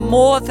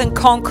more than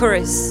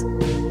conquerors.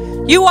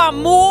 You are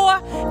more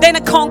than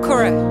a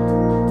conqueror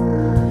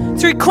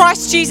through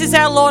Christ Jesus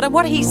our Lord and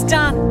what he's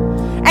done.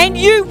 And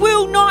you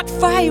will not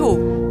fail.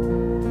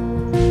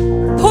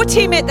 Put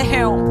him at the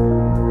helm.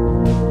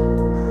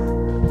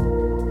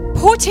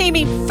 Put him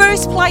in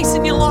first place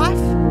in your life.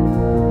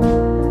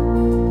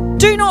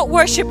 Do not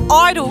worship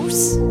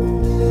idols,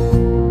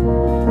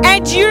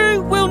 and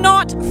you will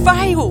not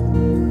fail.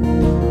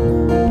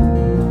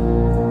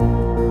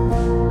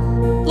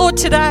 Lord,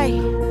 today,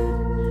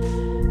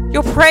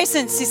 your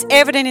presence is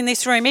evident in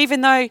this room,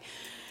 even though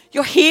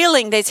you're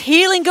healing. There's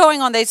healing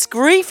going on. There's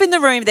grief in the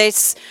room.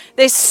 There's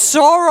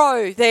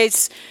sorrow.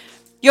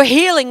 You're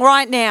healing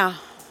right now.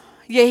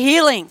 You're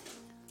healing.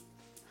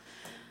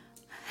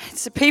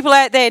 So people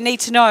out there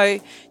need to know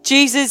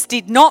Jesus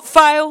did not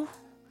fail.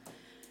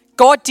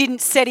 God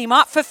didn't set him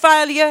up for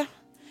failure.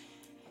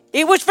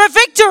 It was for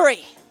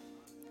victory.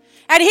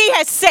 And he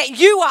has set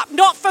you up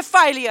not for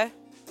failure,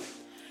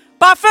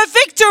 but for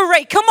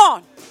victory. Come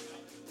on.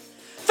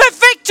 For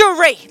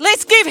victory.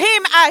 Let's give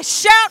him a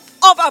shout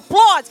of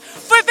applause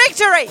for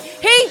victory.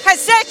 He has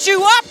set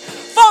you up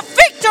for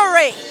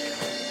victory.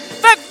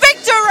 For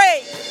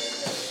victory.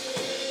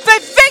 For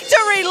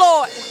victory,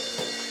 Lord.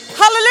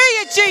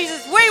 Hallelujah,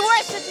 Jesus. We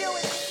worship you.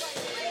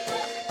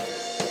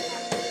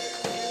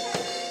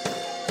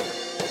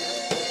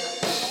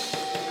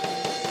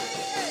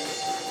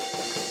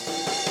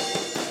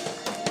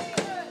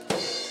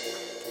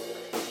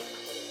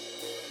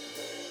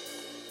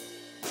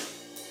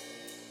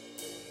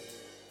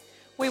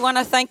 We want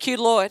to thank you,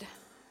 Lord,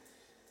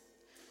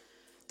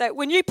 that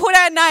when you put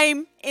our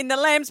name in the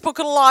Lamb's Book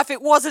of Life, it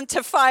wasn't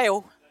to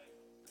fail.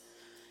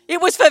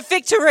 It was for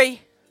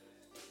victory.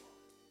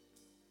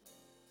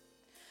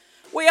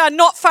 We are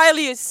not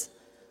failures.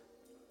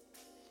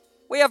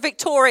 We are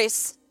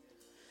victorious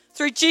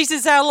through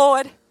Jesus our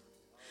Lord.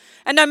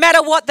 And no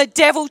matter what the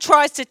devil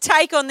tries to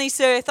take on this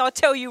earth, I'll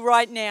tell you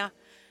right now,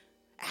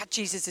 our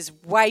Jesus is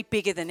way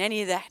bigger than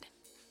any of that.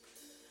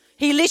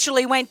 He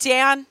literally went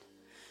down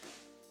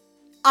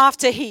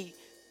after he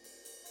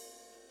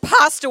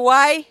passed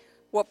away,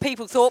 what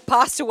people thought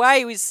passed away.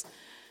 He was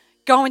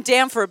going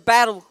down for a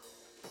battle.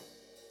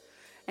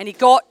 And he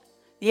got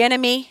the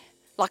enemy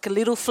like a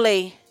little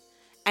flea,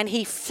 and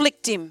he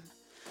flicked him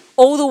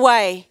all the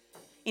way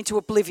into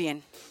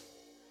oblivion.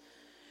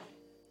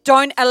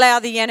 Don't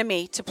allow the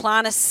enemy to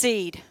plant a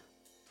seed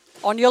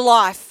on your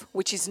life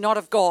which is not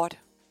of God,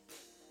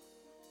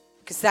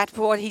 because that's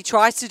what he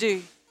tries to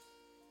do.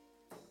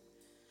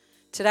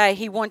 Today,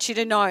 he wants you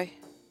to know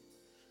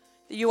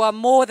that you are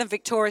more than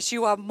victorious.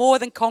 You are more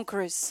than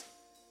conquerors.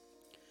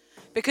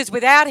 Because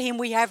without him,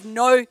 we have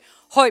no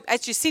hope.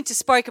 As Jacinta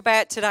spoke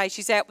about today,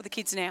 she's out with the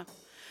kids now.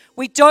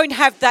 We don't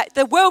have that.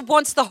 The world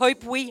wants the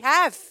hope we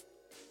have.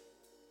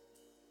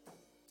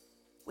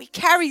 We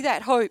carry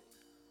that hope.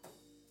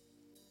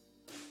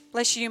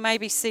 Bless you, you may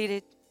be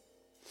seated.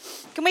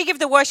 Can we give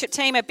the worship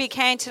team a big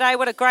hand today?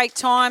 What a great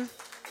time.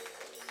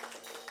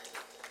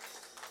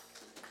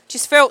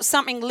 Just felt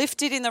something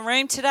lifted in the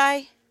room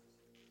today.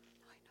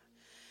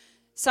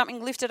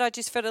 Something lifted. I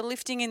just felt a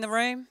lifting in the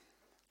room.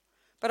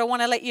 But I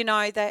want to let you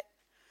know that,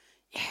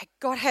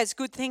 God has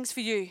good things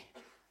for you.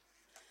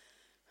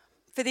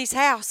 For this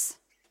house.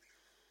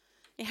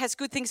 He has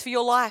good things for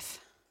your life.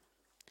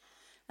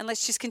 And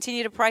let's just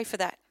continue to pray for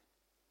that.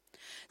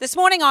 This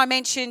morning I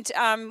mentioned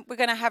we're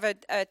going to have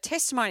a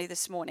testimony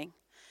this morning.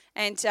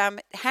 And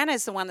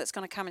Hannah's the one that's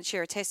going to come and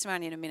share a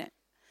testimony in a minute.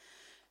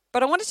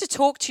 But I wanted to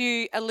talk to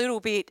you a little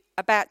bit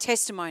about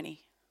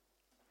testimony.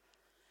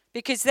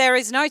 Because there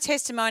is no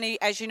testimony,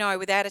 as you know,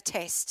 without a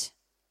test.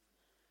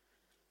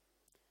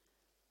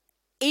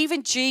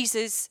 Even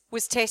Jesus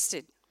was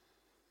tested.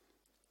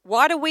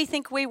 Why do we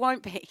think we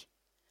won't be?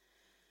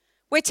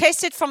 We're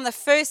tested from the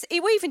first. We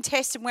even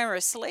tested when we're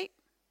asleep.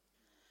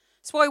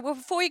 That's why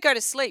before you go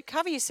to sleep,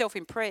 cover yourself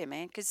in prayer,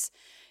 man. Because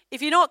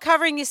if you're not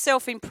covering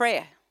yourself in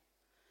prayer,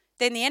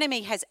 then the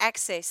enemy has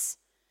access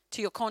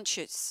to your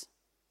conscious,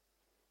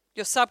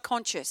 your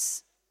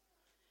subconscious.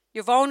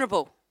 You're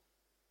vulnerable.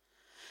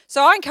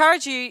 So I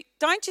encourage you,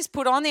 don't just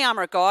put on the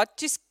armour of God,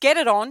 just get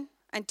it on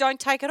and don't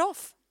take it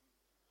off.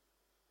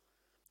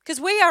 Because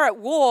we are at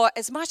war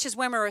as much as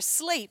when we're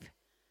asleep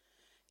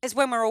as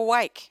when we're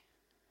awake.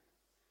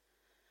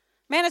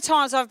 Many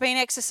times I've been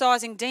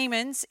exorcising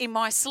demons in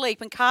my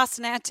sleep and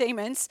casting out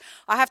demons.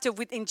 I have to,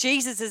 in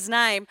Jesus'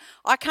 name,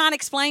 I can't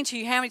explain to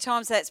you how many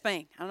times that's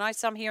been. I know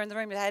some here in the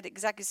room have had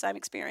exactly the same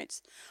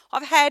experience.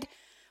 I've had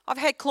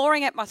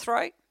clawing at my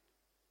throat.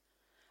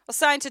 I was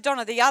saying to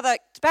Donna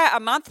about a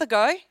month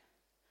ago,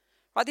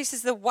 right, this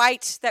is the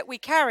weight that we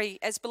carry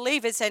as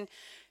believers, and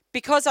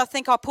because I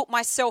think I put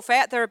myself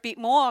out there a bit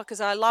more because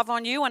I love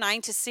on you and I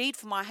intercede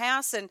for my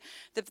house and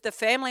the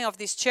family of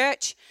this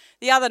church.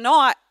 The other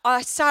night,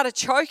 I started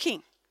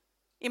choking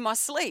in my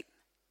sleep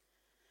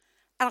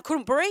and I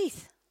couldn't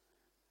breathe.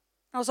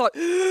 I was like,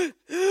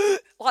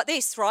 like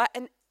this, right?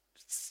 And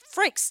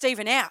freaked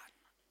Stephen out.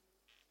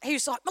 He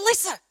was like,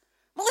 Melissa,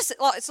 listen,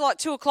 like, it's like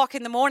 2 o'clock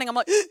in the morning. I'm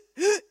like,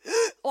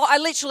 well, I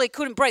literally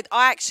couldn't breathe.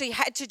 I actually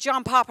had to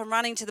jump up and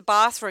run into the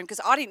bathroom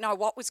because I didn't know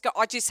what was going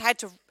on. I just had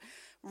to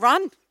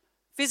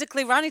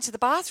physically run into the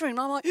bathroom.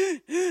 I'm like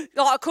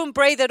I couldn't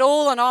breathe at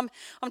all.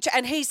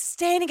 And he's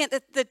standing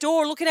at the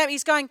door looking at me.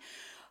 He's going,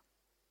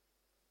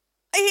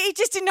 he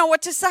just didn't know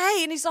what to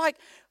say. And he's like,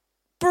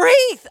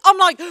 breathe. I'm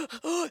like,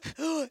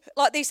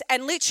 like this.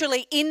 And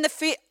literally in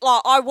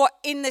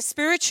the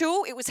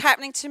spiritual, it was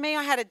happening to me.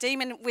 I had a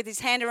demon with his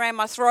hand around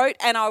my throat,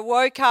 and I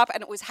woke up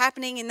and it was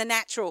happening in the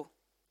natural.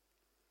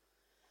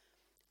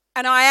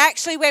 And I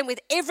actually went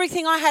with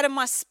everything I had in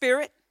my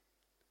spirit.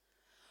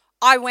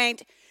 I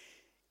went,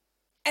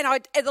 and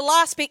the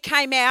last bit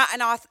came out,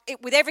 and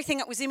with everything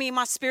that was in me in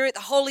my spirit,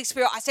 the Holy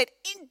Spirit, I said,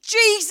 in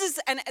Jesus,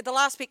 and the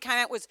last bit came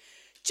out was,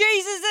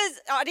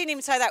 Jesus', I didn't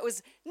even say that,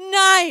 was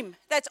name.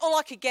 That's all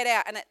I could get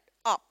out, and it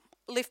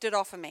lifted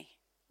off of me.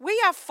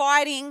 We are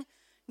fighting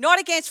not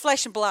against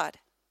flesh and blood,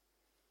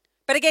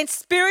 but against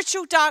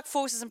spiritual dark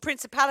forces and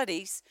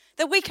principalities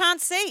that we can't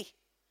see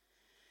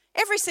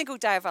every single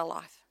day of our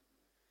life.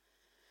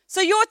 So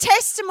your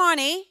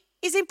testimony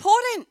is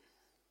important.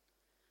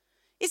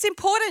 It's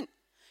important.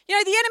 You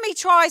know, the enemy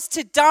tries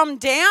to dumb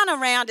down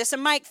around us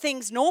and make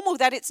things normal,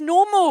 that it's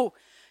normal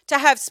to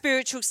have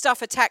spiritual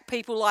stuff attack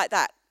people like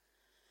that.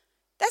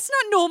 That's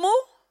not normal.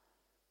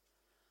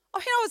 I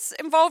mean, I was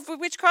involved with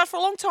witchcraft for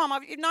a long time.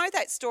 You know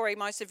that story,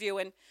 most of you.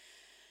 And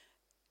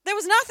there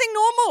was nothing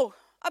normal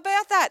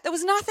about that. There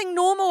was nothing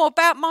normal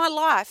about my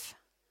life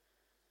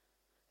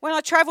when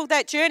I travelled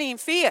that journey in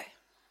fear.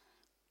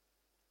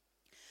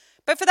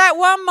 But for that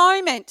one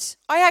moment,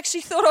 I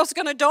actually thought I was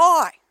going to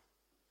die.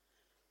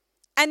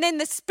 And then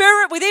the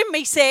spirit within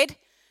me said,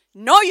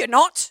 no, you're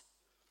not.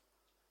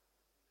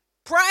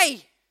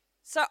 Pray.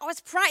 So I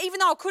was praying, even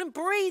though I couldn't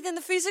breathe in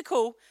the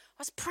physical, I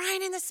was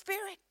praying in the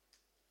spirit.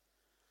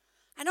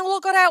 And all I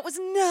got out was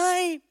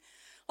name,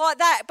 like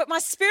that. But my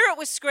spirit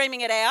was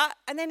screaming it out,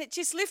 and then it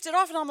just lifted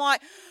off, and I'm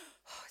like,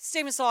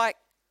 Stephen's like,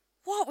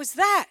 what was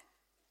that?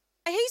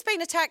 And he's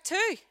been attacked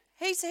too.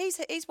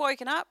 He's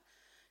woken up.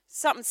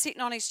 Something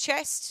sitting on his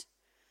chest.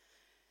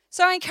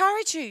 So I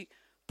encourage you,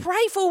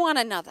 pray for one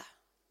another.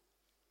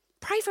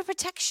 Pray for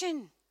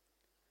protection,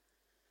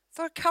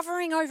 for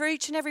covering over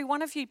each and every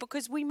one of you,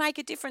 because we make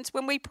a difference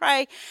when we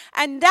pray.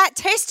 And that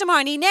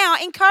testimony now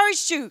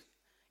encouraged you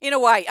in a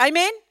way.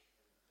 Amen?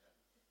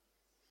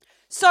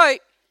 So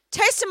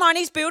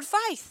testimonies build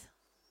faith.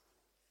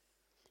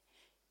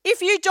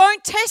 If you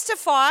don't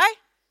testify,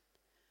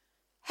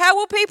 how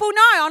will people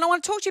know? And I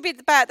want to talk to you a bit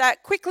about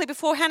that quickly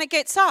before Hannah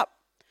gets up.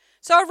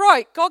 So I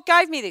wrote, God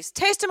gave me this.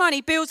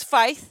 Testimony builds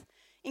faith,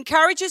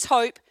 encourages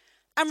hope,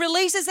 and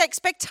releases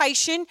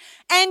expectation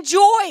and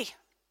joy.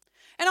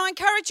 And I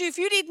encourage you, if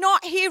you did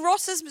not hear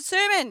Ross's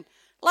sermon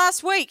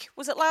last week,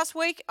 was it last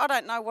week? I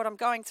don't know what I'm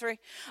going through.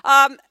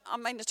 I'm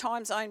in the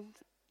time zone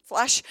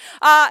flash.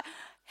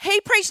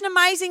 He preached an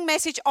amazing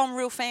message on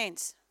real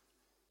fans.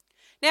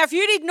 Now, if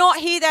you did not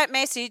hear that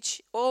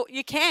message, or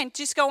you can,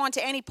 just go on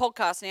to any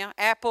podcast now,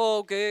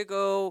 Apple,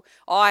 Google,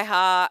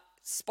 iHeart,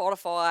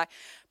 Spotify.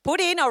 Put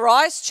in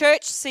Arise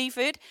Church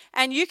Seaford,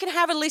 and you can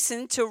have a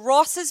listen to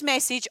Ross's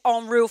message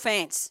on real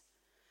fans.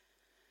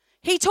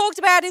 He talked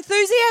about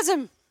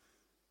enthusiasm.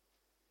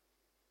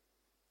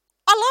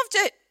 I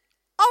loved it.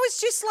 I was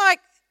just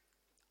like,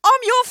 I'm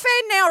your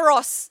fan now,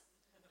 Ross.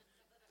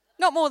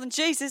 Not more than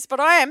Jesus, but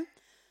I am.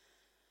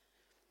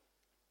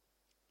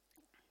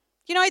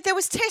 You know, there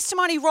was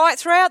testimony right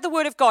throughout the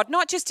Word of God,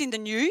 not just in the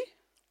New,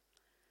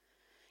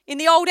 in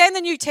the Old and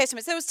the New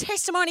Testaments. There was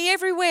testimony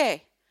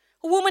everywhere.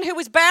 A woman who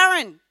was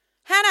barren.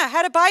 Hannah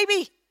had a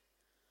baby.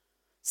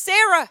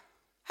 Sarah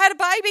had a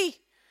baby.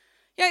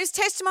 You know, there's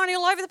testimony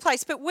all over the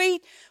place, but we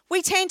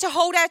tend to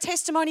hold our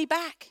testimony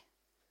back.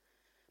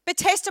 But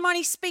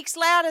testimony speaks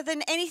louder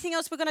than anything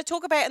else we're going to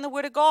talk about in the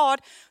Word of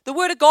God. The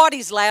Word of God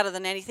is louder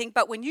than anything,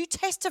 but when you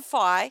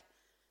testify,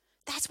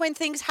 that's when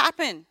things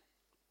happen.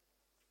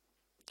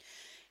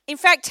 In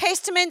fact,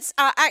 testaments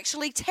are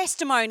actually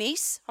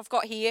testimonies, I've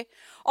got here,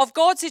 of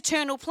God's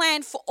eternal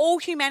plan for all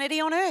humanity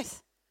on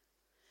earth.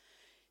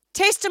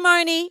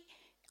 Testimony,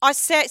 I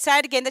say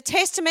it again, the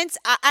testaments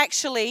are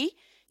actually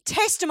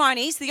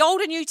testimonies, the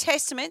Old and New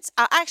Testaments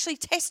are actually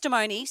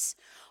testimonies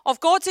of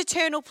God's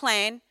eternal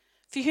plan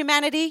for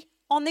humanity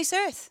on this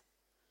earth.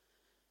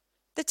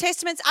 The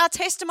testaments are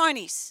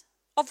testimonies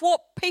of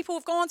what people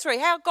have gone through,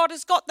 how God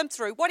has got them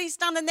through, what He's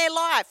done in their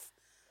life.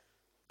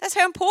 That's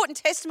how important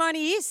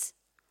testimony is.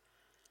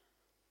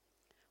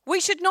 We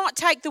should not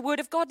take the Word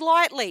of God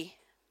lightly.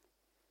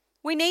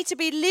 We need to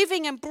be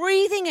living and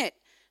breathing it.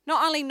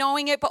 Not only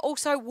knowing it, but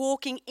also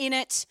walking in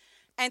it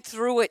and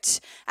through it.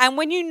 And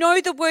when you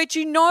know the Word,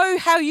 you know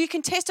how you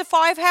can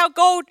testify of how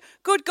good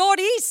God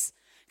is.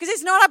 Because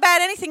it's not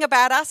about anything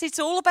about us. It's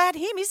all about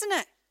Him, isn't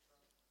it?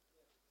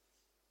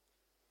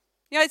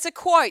 You know, it's a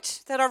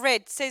quote that I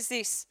read. It says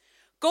this: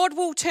 God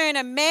will turn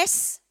a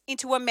mess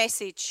into a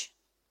message.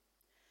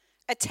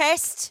 A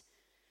test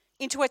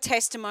into a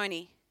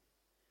testimony.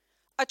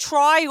 A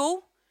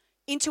trial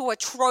into a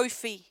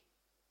trophy.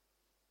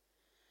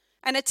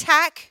 An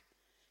attack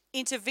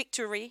into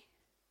victory,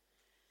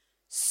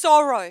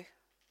 sorrow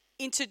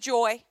into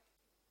joy,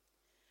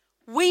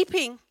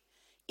 weeping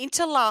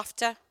into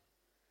laughter,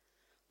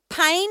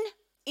 pain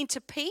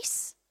into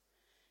peace,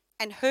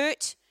 and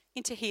hurt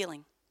into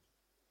healing.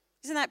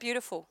 Isn't that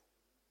beautiful?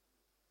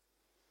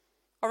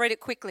 I'll read it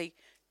quickly.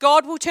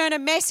 God will turn a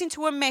mess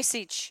into a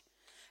message,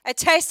 a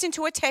test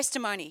into a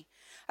testimony,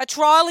 a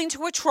trial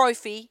into a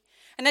trophy,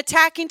 an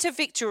attack into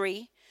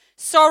victory,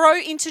 sorrow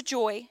into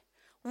joy,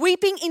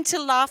 weeping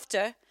into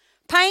laughter,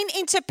 pain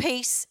into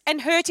peace,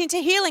 and hurt into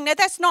healing. Now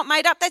that's not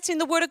made up, that's in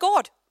the Word of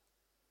God.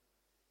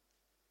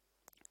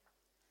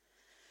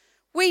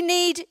 We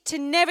need to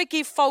never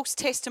give false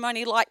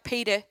testimony like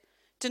Peter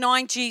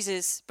denying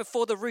Jesus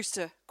before the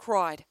rooster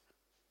cried.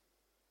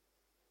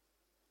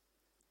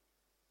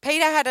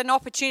 Peter had an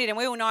opportunity, and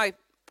we all know,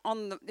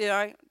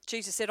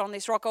 Jesus said, on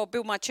this rock I'll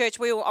build my church.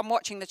 I'm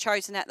watching The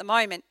Chosen at the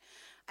moment.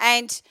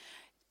 And,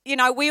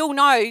 we all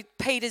know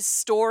Peter's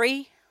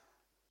story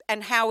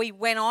and how he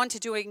went on to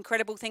do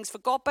incredible things for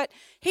God. But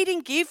he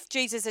didn't give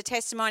Jesus a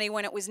testimony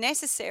when it was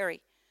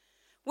necessary.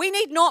 We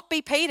need not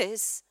be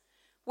Peters,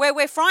 where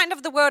we're frightened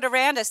of the world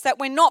around us, that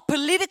we're not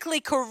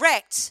politically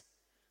correct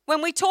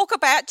when we talk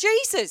about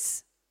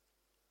Jesus.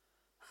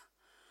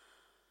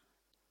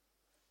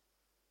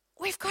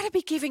 We've got to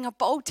be giving a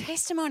bold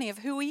testimony of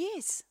who he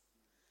is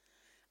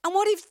and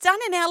what he's done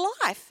in our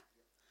life.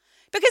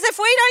 Because if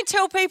we don't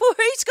tell people,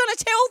 who's going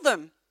to tell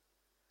them?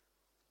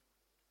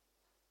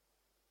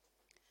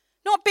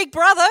 Not Big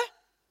Brother.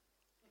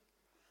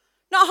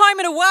 Not Home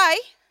and Away.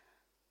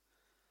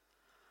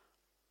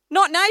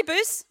 Not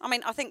Neighbours.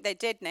 I think they're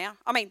dead now.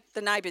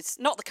 The Neighbours,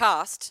 not the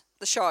cast,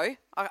 the show.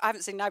 I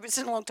haven't seen Neighbours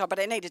in a long time, but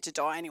it needed to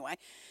die anyway.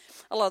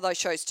 A lot of those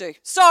shows do.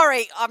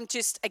 Sorry, I'm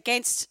just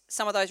against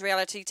some of those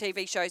reality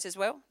TV shows as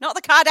well. Not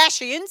the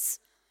Kardashians.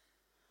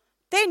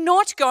 They're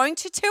not going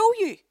to tell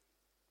you.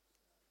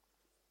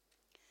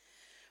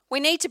 We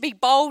need to be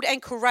bold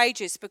and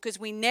courageous because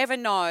we never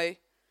know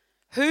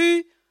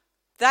who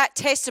that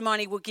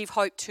testimony will give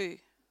hope to.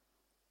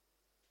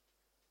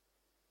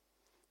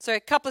 So a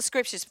couple of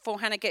scriptures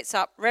before Hannah gets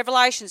up.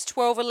 Revelations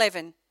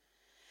 12:11.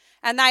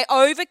 And they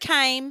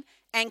overcame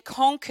and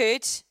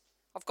conquered.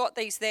 I've got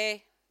these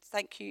there.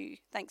 Thank you.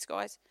 Thanks,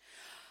 guys.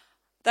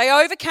 They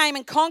overcame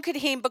and conquered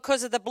him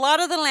because of the blood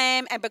of the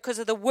Lamb and because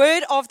of the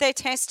word of their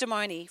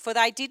testimony. For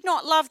they did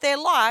not love their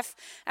life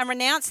and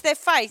renounce their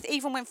faith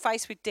even when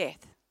faced with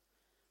death.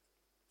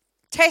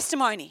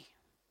 Testimony.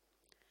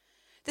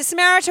 The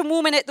Samaritan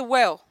woman at the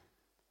well.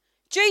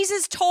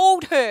 Jesus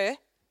told her,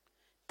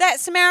 that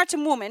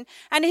Samaritan woman,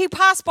 and he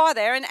passed by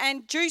there,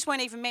 and Jews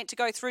weren't even meant to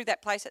go through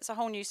that place. That's a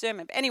whole new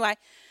sermon. But anyway,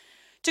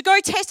 to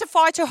go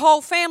testify to her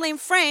whole family and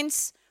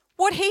friends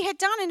what he had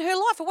done in her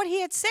life or what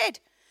he had said.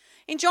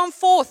 In John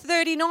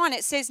 4:39,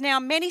 it says, now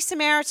many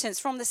Samaritans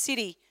from the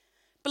city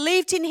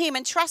believed in him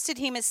and trusted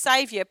him as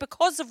Saviour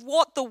because of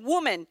what the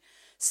woman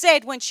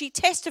said when she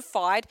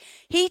testified,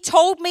 he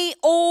told me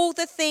all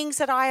the things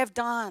that I have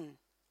done.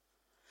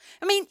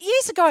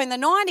 Years ago in the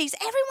 90s,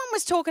 everyone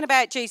was talking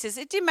about Jesus.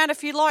 It didn't matter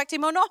if you liked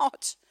him or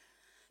not.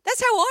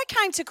 That's how I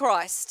came to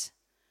Christ.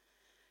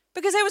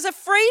 Because there was a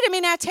freedom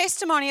in our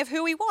testimony of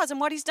who he was and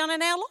what he's done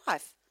in our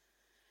life.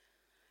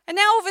 And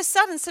now all of a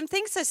sudden, some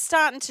things are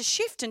starting to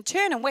shift and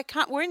turn, and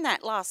we're in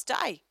that last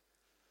day.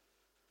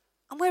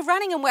 And we're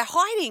running and we're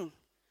hiding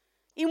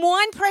in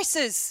wine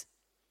presses.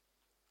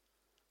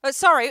 We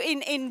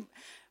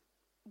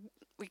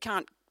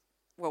can't,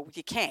 well,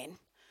 you can.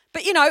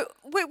 But,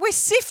 we're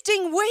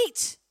sifting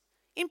wheat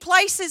in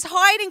places,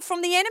 hiding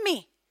from the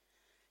enemy.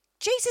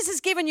 Jesus has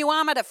given you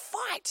armor to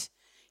fight.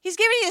 He's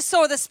given you a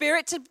sword of the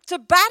Spirit to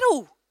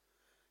battle.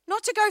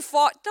 Not to go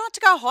fight, not to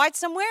go hide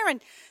somewhere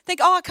and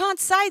think, I can't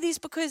say this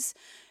because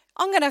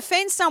I'm going to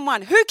offend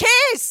someone. Who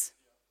cares?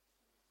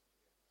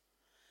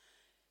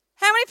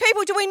 How many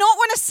people do we not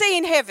want to see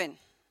in heaven?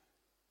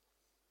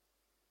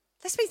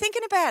 Let's be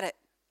thinking about it.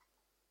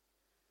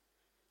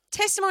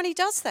 Testimony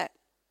does that.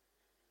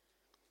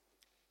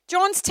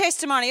 John's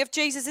testimony of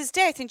Jesus'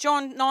 death in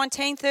John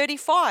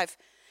 19:35.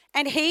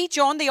 And he,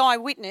 John, the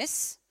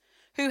eyewitness,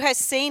 who has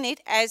seen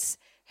it, has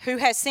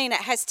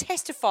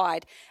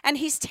testified, and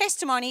his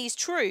testimony is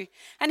true.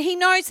 And he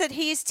knows that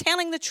he is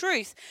telling the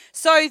truth,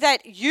 so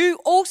that you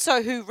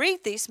also who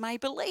read this may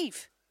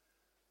believe.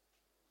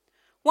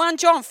 1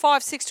 John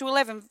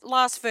 5:6-11,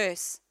 last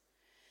verse.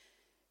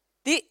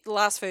 The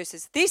last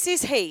verses. This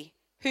is he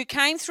who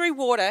came through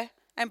water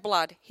and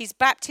blood, his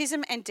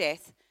baptism and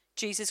death,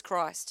 Jesus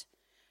Christ.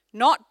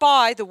 Not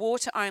by the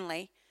water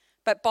only,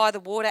 but by the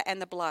water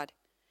and the blood.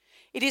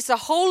 It is the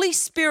Holy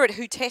Spirit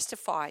who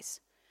testifies,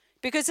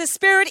 because the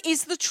Spirit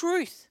is the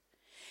truth.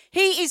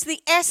 He is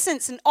the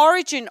essence and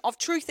origin of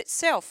truth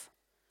itself.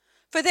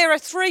 For there are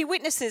three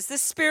witnesses, the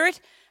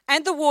Spirit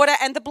and the water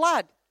and the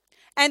blood.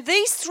 And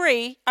these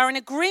three are in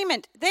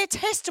agreement. Their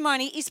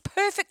testimony is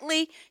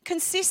perfectly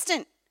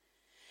consistent.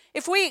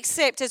 If we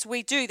accept, as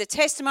we do, the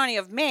testimony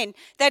of men,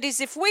 that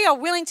is, if we are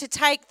willing to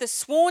take the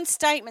sworn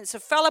statements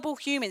of fallible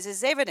humans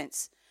as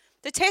evidence,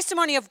 the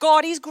testimony of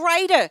God is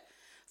greater,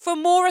 far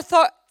more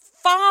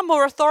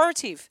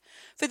authoritative.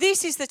 For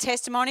this is the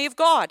testimony of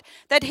God,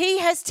 that he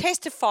has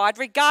testified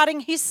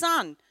regarding his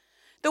Son.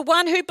 The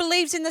one who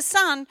believes in the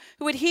Son,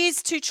 who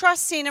adheres to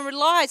trust in and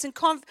relies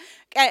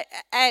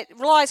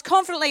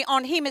confidently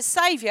on him as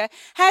Saviour,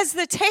 has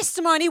the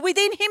testimony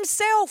within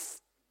himself.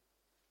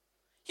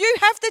 You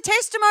have the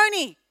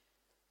testimony.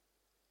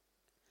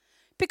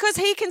 Because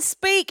he can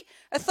speak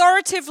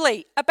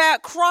authoritatively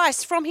about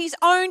Christ from his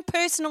own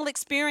personal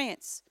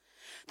experience.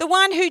 The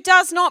one who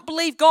does not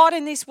believe God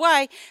in this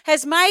way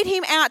has made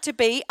him out to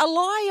be a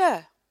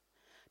liar.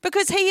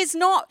 Because he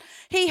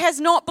has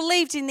not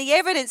believed in the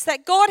evidence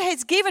that God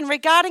has given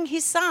regarding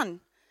his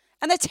Son.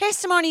 And the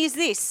testimony is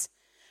this: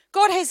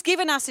 God has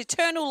given us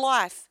eternal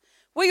life.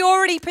 We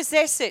already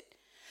possess it.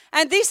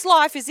 And this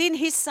life is in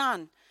his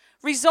Son,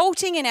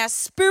 resulting in our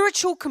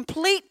spiritual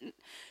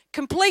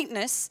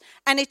completeness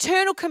and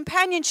eternal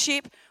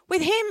companionship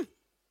with him.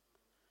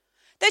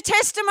 The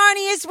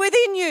testimony is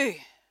within you.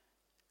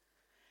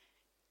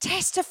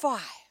 Testify.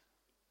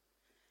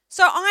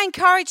 So I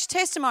encourage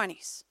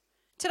testimonies.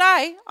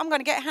 Today, I'm going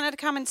to get Hannah to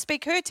come and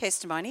speak her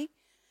testimony.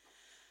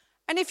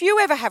 And if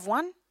you ever have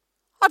one,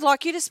 I'd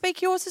like you to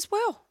speak yours as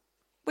well.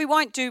 We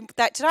won't do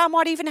that today. I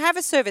might even have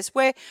a service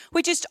where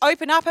we just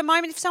open up a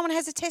moment. If someone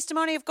has a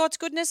testimony of God's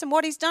goodness and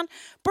what he's done,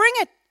 bring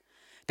it.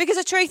 Because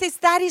the truth is,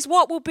 that is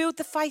what will build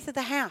the faith of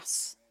the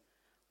house.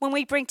 When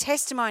we bring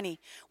testimony,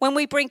 when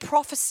we bring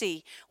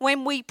prophecy,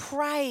 when we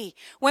pray,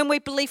 when we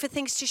believe for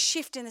things to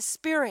shift in the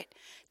Spirit,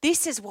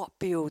 this is what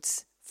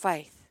builds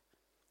faith.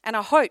 And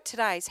I hope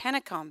today, as Hannah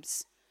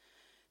comes,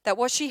 that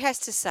what she has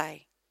to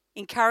say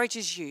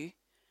encourages you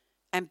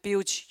and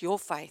builds your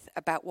faith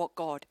about what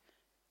God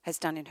has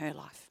done in her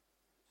life.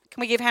 Can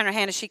we give Hannah a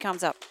hand as she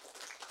comes up?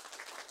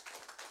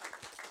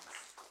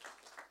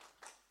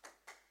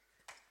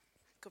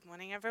 Good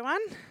morning,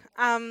 everyone.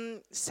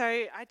 So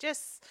I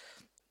just...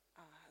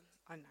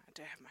 Oh, no, I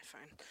do have my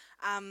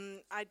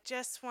phone. I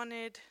just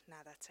wanted... No,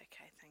 that's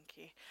okay, thank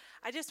you.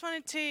 I just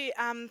wanted to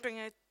bring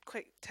a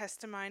quick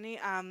testimony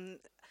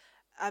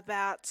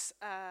about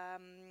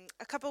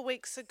a couple of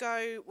weeks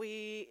ago.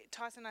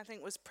 Tyson, I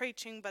think, was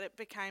preaching, but it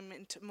became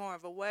into more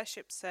of a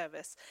worship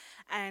service.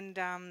 And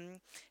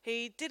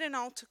he did an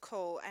altar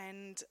call,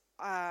 and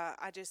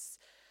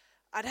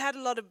I'd had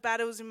a lot of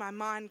battles in my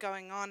mind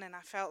going on, and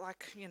I felt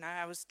like,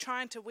 I was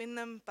trying to win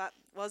them, but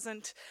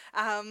wasn't.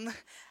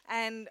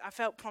 And I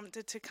felt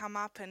prompted to come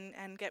up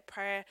and get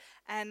prayer.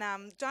 And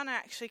Donna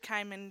actually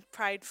came and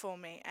prayed for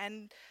me.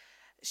 And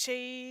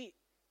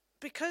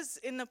because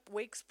in the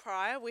weeks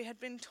prior, we had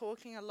been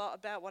talking a lot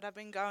about what I've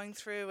been going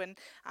through and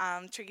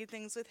tricky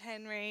things with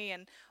Henry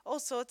and all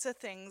sorts of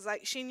things.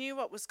 Like, she knew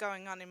what was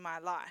going on in my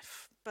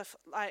life. But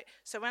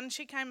so when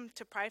she came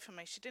to pray for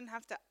me, she didn't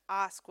have to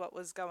ask what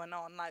was going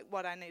on, like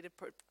what I needed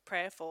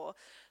prayer for.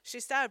 She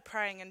started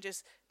praying and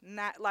just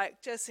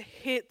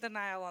hit the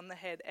nail on the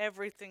head.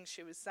 Everything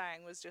she was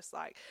saying was just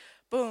like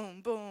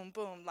boom, boom,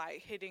 boom,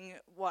 like hitting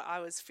what I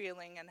was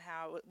feeling and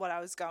what I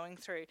was going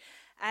through.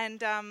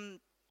 And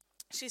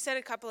she said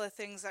a couple of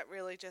things that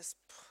really just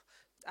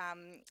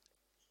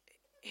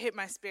hit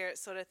my spirit,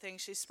 sort of thing.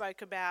 She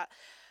spoke about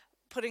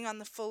putting on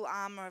the full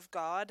armor of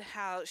God,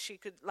 how she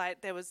could,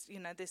 there was,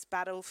 this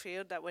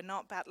battlefield that we're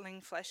not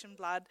battling flesh and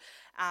blood.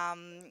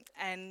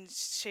 And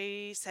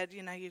she said,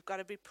 you've got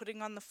to be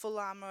putting on the full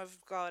armor of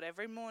God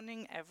every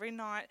morning, every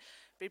night,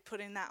 be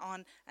putting that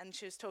on. And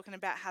she was talking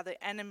about how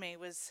the enemy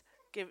was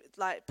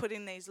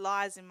putting these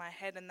lies in my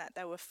head and that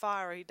they were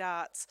fiery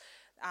darts.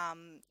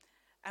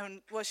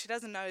 And what she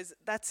doesn't know is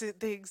that's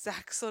the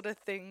exact sort of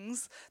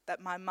things that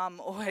my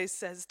mum always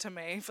says to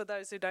me. For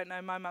those who don't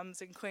know, my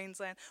mum's in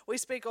Queensland. We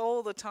speak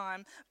all the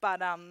time, but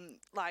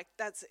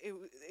that's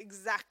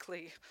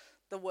exactly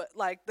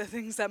the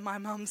things that my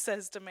mum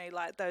says to me,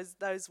 like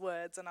those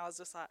words. And I was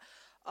just like,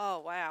 oh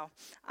wow.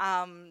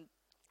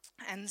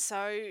 And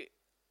so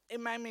it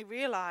made me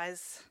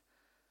realise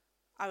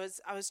I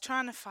was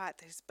trying to fight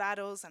these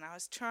battles, and I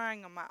was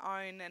trying on my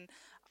own, and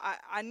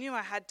I knew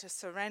I had to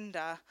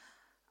surrender.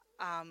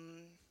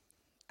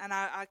 And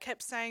I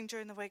kept saying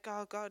during the week,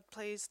 oh, God,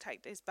 please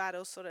take these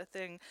battles, sort of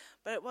thing.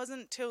 But it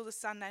wasn't till the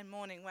Sunday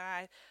morning when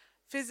I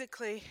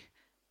physically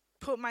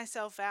put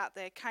myself out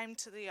there, came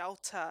to the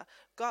altar,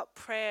 got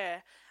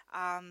prayer,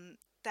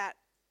 that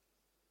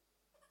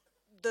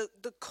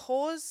the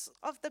cause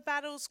of the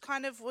battles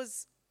kind of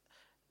was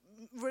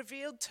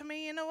revealed to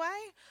me in a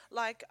way.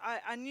 Like,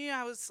 I knew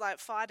I was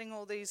fighting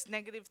all these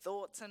negative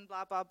thoughts and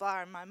blah, blah,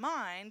 blah in my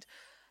mind,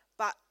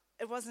 but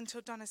it wasn't until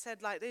Donna said,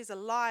 these are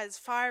lies,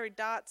 fiery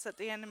darts that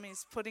the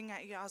enemy's putting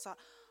at you. I was like,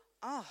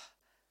 oh,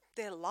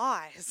 they're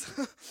lies.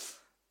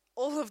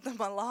 All of them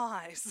are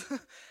lies.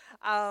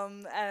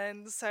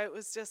 And so it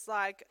was just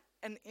like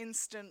an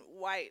instant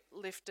weight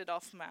lifted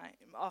off me,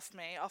 off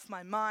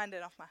my mind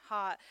and off my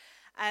heart.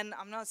 And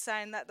I'm not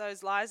saying that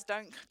those lies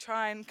don't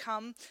try and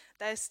come.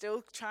 They're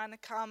still trying to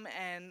come,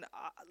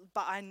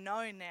 but I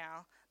know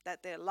now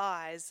that they're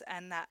lies,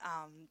 and that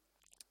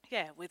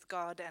with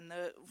God and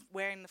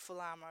wearing the full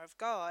armor of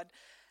God,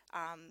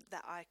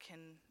 that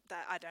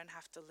I don't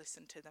have to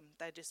listen to them.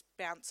 They just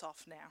bounce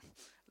off now.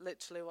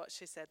 Literally what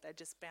she said, they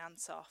just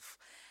bounce off.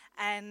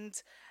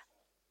 And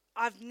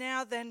I've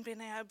now then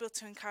been able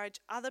to encourage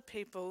other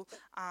people,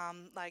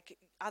 like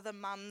other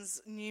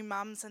mums, new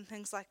mums and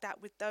things like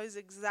that, with those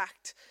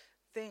exact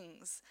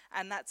things.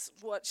 And that's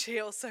what she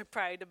also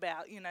prayed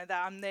about,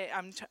 that I'm there,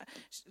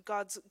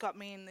 God's got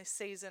me in this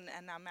season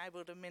and I'm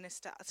able to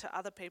minister to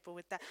other people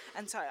with that.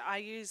 And so I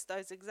use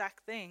those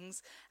exact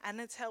things and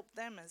it's helped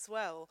them as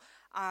well.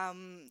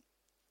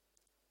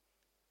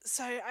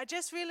 So I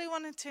just really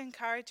wanted to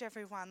encourage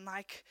everyone,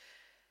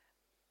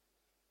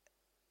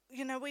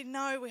 we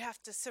know we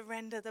have to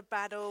surrender the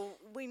battle.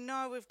 We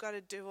know we've got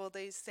to do all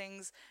these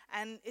things.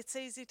 And it's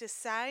easy to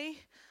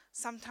say.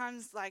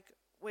 Sometimes,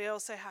 we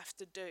also have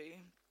to do.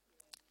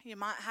 You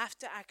might have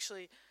to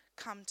actually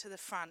come to the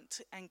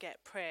front and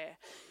get prayer.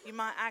 You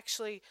might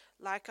actually,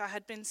 like I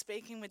had been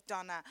speaking with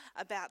Donna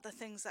about the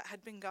things that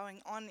had been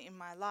going on in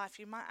my life,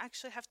 you might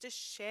actually have to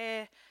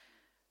share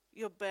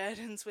your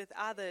burdens with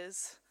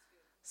others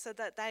so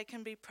that they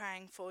can be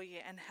praying for you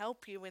and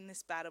help you in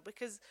this battle,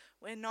 because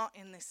we're not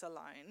in this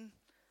alone.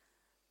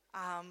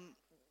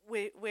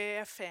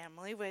 We're a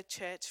family, we're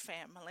church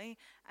family,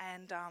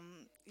 and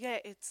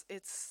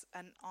it's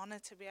an honour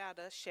to be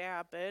able to share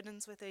our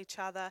burdens with each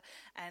other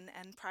and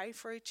pray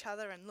for each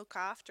other and look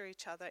after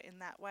each other in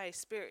that way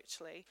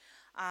spiritually.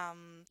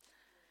 So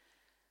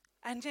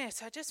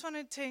I just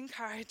wanted to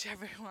encourage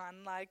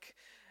everyone,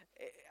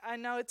 I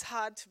know it's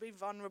hard to be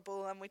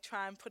vulnerable and we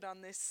try and put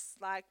on this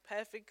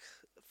perfect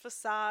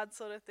facade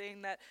sort of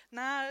thing that,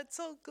 no, it's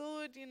all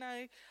good,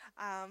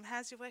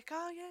 how's your work?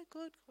 Oh yeah,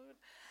 good.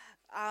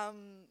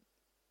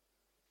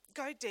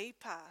 Go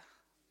deeper,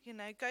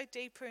 go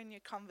deeper in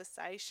your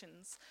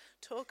conversations.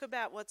 Talk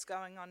about what's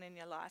going on in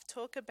your life.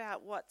 Talk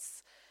about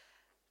what's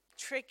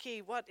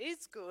tricky, what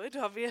is good,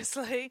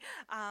 obviously,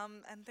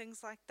 and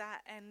things like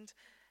that. And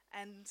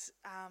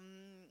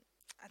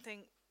I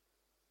think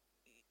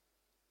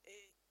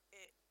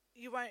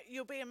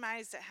you'll be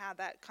amazed at how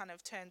that kind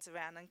of turns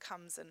around and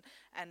comes and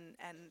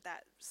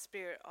that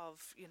spirit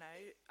of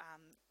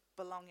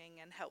belonging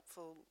and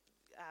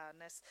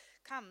helpfulness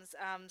comes.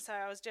 So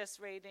I was just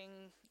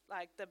reading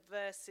the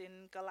verse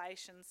in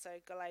Galatians, so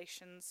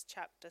Galatians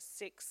chapter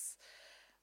 6